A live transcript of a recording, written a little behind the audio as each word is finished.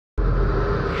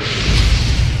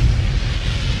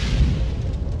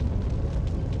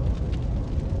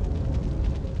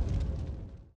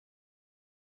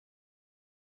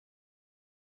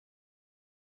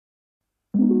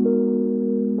Let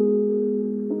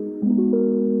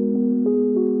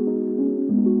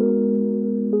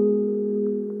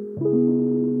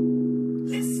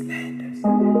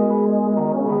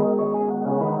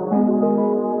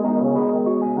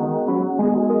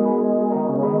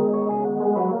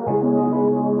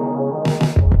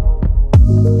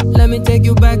me take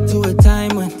you back to a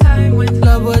time when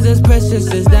love was as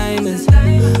precious as diamonds,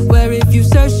 where if you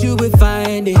search you would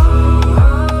find it.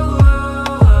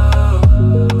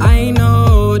 I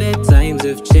know that times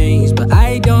have changed, but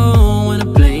I don't wanna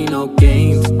play no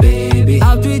games, baby.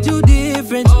 I'll treat you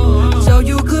different, show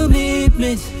you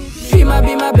commitment. She might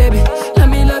be my baby, let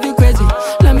me love you crazy.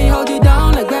 Let me hold you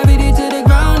down like gravity to the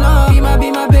ground. Oh, be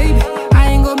my baby, I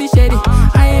ain't gon' be shady,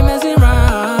 I ain't messing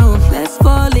around. Let's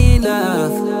fall in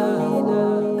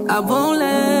love, I won't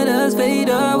let us fade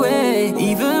away.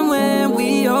 Even when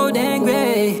we old and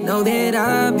gray, know that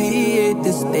I'll be here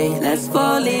to stay. Let's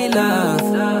fall in love,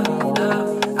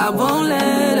 I won't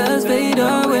let us fade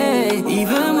away.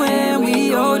 Even when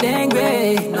we old and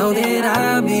gray, know that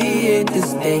I'll be here to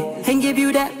stay. And give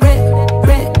you that red,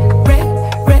 red, red,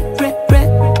 red, red,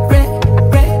 red, red,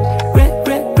 red, red,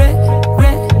 red, red,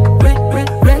 red, red, red,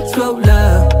 retro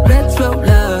love, retro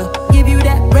love. Give you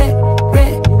that red,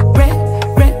 red, red,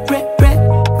 red, red, red,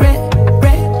 red,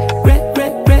 red, red, red,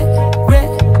 red,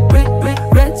 red, red, red,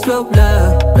 retro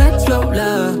love, retro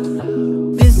love.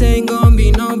 This ain't gon'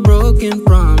 be no broken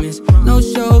promise, no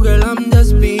show, girl, I'm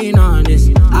just being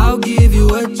honest. I'll give you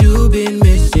what you've been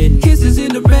missing. Kisses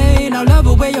in the rain, I'll love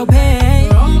away your pain.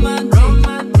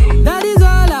 Romantic, that is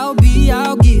all I'll be,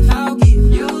 I'll give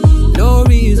you. No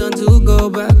reason to go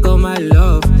back on my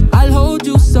love. I'll hold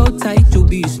you so tight, you'll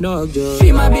be snug, girl.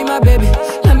 She might be my baby,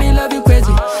 let me love you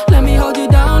crazy. Let me hold you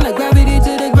down like gravity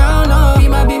to the ground. Oh, be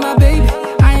my baby,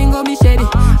 I ain't gon' be shady,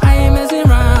 I ain't messing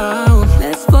around.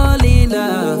 Let's fall in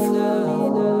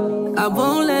love, I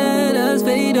won't let us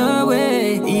fade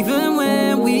away. Even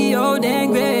when we old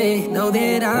and gray, know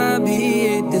that I'll be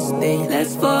here to stay.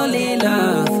 Let's fall in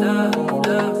love,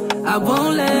 I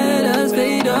won't let us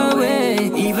fade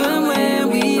away. Even when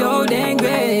we old and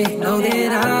gray, know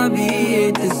that I'll be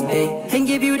here to stay. And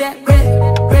give you that